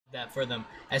That for them.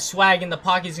 As Swag in the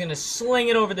pocket is going to sling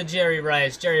it over to Jerry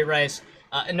Rice. Jerry Rice,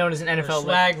 known as an NFL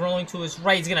Swag, rolling to his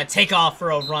right. He's going to take off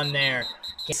for a run there.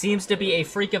 He seems to be a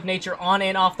freak of nature on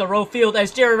and off the row field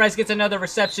as Jerry Rice gets another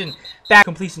reception. Back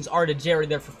completions are to Jerry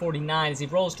there for 49 as he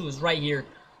rolls to his right here.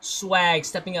 Swag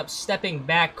stepping up, stepping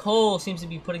back. Cole seems to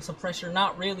be putting some pressure.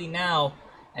 Not really now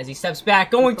as he steps back.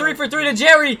 Going 3 for 3 to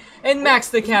Jerry. And Max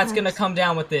the Cat's going to come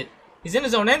down with it. He's in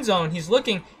his own end zone. He's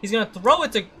looking. He's going to throw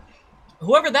it to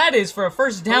whoever that is for a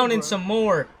first down and some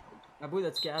more. I believe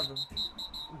that's Gavin.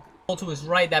 To his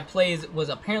right, that play was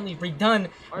apparently redone.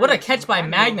 What a catch by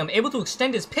Magnum. Able to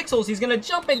extend his pixels. He's going to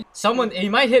jump in. He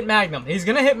might hit Magnum. He's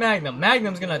going to hit Magnum.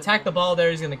 Magnum's going to attack the ball there.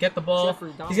 He's going to get the ball.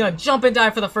 He's going to jump and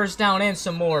dive for the first down and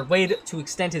some more. Way to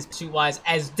extend his pursuit-wise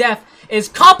as Def is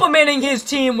complimenting his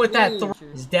team with that throw.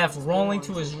 Is Def rolling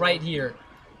to his right here.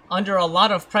 Under a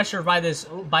lot of pressure by this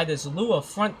Lua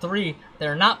front three.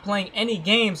 They're not playing any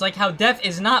games like how Def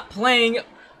is not playing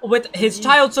with his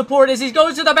child support as he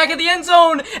goes to the back of the end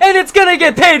zone, and it's gonna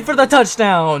get paid for the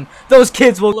touchdown. Those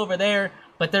kids will over there,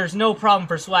 but there's no problem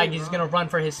for Swag. He's gonna run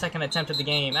for his second attempt of the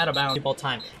game out of bounds. Ball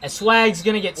time as Swag's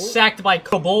gonna get sacked by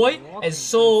Cowboy as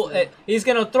Soul. He's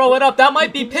gonna throw it up. That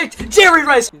might be picked. Jerry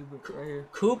Rice.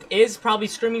 Coop is probably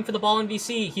screaming for the ball in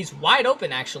VC. He's wide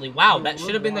open, actually. Wow, that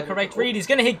should have been the correct read. He's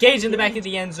going to hit Gage in the back of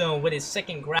the end zone with his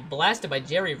second grab. Blasted by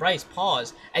Jerry Rice.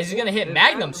 Pause. As he's going to hit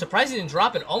Magnum. Surprised he didn't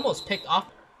drop it. Almost picked off.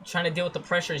 Trying to deal with the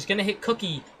pressure. He's going to hit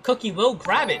Cookie. Cookie will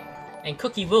grab it. And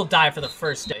Cookie will die for the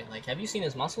first day. Like, have you seen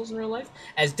his muscles in real life?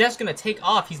 As Def's going to take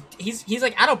off. He's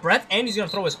like out of breath, and he's going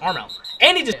to throw his arm out.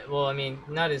 And he just... Well, I mean,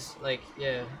 not as, like,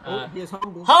 yeah. He is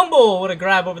humble. Humble with a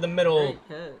grab over the middle. Great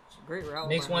catch. Great route.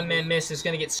 Makes one man miss. Is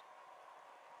going to get...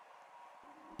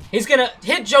 He's going to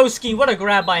hit Joski. What a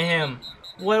grab by him.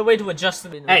 What a way to adjust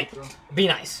the... Hey, be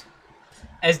nice.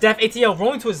 As Def ATL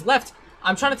rolling to his left.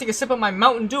 I'm trying to take a sip of my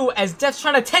Mountain Dew as Def's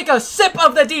trying to take a sip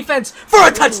of the defense for a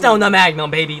touchdown to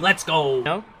Magnum, baby. Let's go.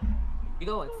 No? You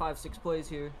got like 5-6 plays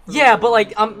here. Yeah, but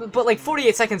like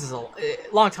 48 seconds is a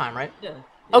long time, right? Yeah.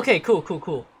 Okay,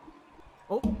 cool.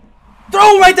 Oh.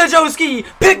 Throw right to Joski!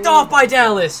 Picked off by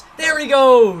Dallas. There he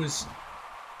goes.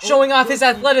 Showing off his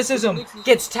athleticism.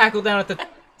 Gets tackled down at the...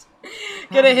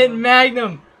 Gonna hit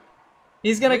Magnum.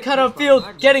 He's gonna cut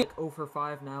upfield, getting 0 for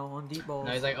 5 now on deep balls.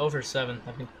 No, he's like 0 for 7.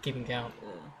 I've been keeping count. Yeah.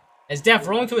 As Def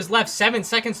rolling to his left, 7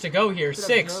 seconds to go here.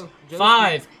 6,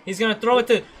 5. He's gonna throw it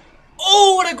to.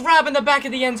 Oh, what a grab in the back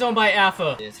of the end zone by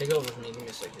Alpha. Yeah, take over from me. Give me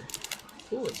a second.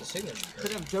 Ooh, it's a signature.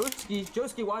 Could have Joski.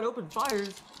 Joski wide open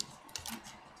fires.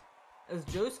 As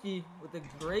Joski with a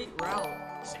great route.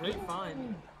 Great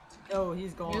find. Oh,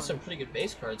 he's gone. He has some pretty good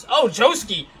base cards. Oh,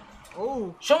 Joski!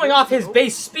 Oh, showing off his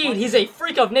base speed. He's a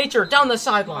freak of nature down the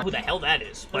sideline. Who the hell that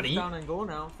is, buddy? Down and goal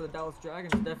now for the Dallas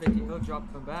Dragons. Def ATL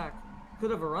dropped him back.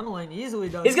 Could have a run lane easily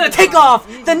done. He's gonna take off.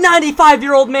 The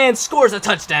 95-year-old man scores a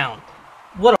touchdown.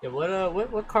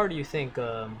 What car do you think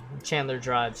Chandler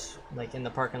drives, like in the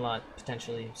parking lot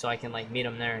potentially, so I can like meet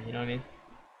him there? You know what I mean?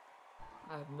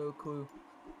 I have no clue.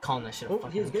 Calling that shit a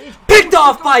fucking... Picked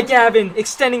off by Gavin,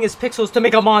 extending his pixels to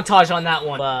make a montage on that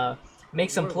one. Make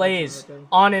some plays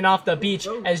on and off the beach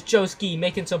as Joski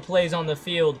making some plays on the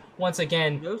field. Once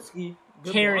again,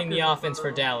 carrying the offense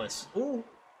for Dallas. Oh,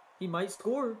 he might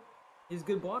score. He's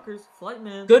good blockers. Flight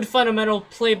man. Good fundamental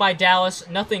play by Dallas.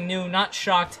 Nothing new. Not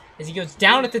shocked as he goes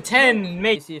down at the 10.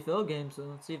 Make AFL game, so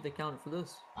let's see if they count it for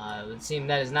this. It would seem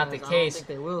that is not the case.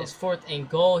 It's 4th and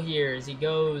goal here as he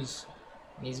goes.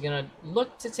 He's going to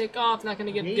look to take off, not going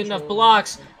to get good enough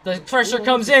blocks. The pressure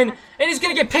comes in, and he's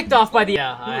going to get picked off by the...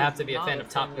 Yeah, I have to be a fan of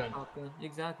Top Gun.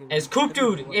 Exactly. As Coop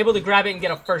Dude able to grab it and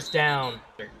get a first down.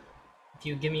 If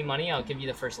you give me money, I'll give you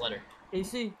the first letter.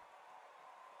 AC.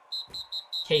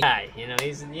 K. You know,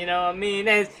 he's, you know what I mean?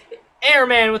 As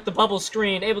Airman with the bubble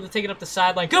screen, able to take it up the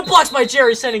sideline. Good blocks by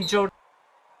Jerry, sending Joe...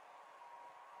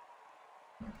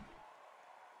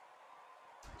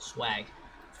 Swag.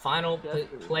 Final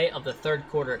play of the 3rd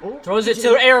quarter. Throws it to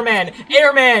Airman.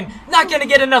 Airman not going to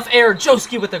get enough air.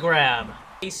 Joski with the grab.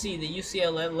 AC, the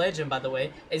UCLA legend, by the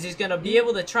way, is he's going to be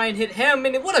able to try and hit him.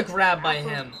 And what a grab by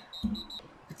him.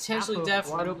 Potentially Def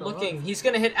looking. He's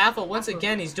going to hit Alpha once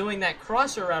again. He's doing that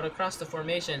crosser route across the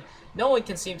formation. No one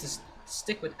can seem to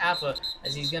stick with Alpha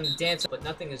as he's going to dance. But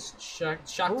nothing has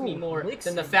shocked me more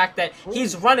than the fact that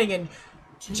he's running and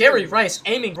Jerry Rice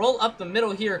aiming. Roll up the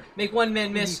middle here. Make one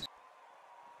man miss.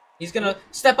 He's gonna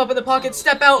step up in the pocket,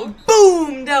 step out,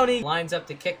 boom! Down he lines up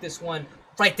to kick this one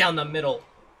right down the middle.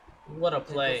 What a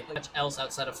play. Much else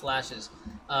outside of flashes.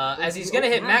 As he's going to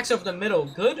hit Max over the middle.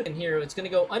 Good in here. It's going to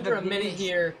go under a minute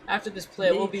here. After this play,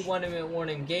 it will be 1 minute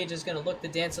warning. Gage is going to look to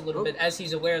dance a little bit as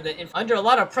he's aware that under a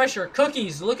lot of pressure,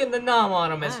 Cookies looking to nom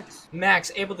on him as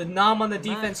Max able to nom on the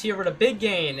defense here with a big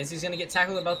gain as he's going to get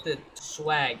tackled about the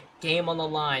swag. Game on the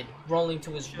line. Rolling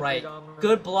to his right.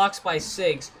 Good blocks by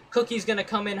Siggs. Cookie's going to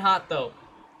come in hot though.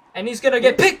 And he's going to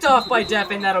get picked off by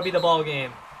Def, and that'll be the ball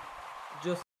game.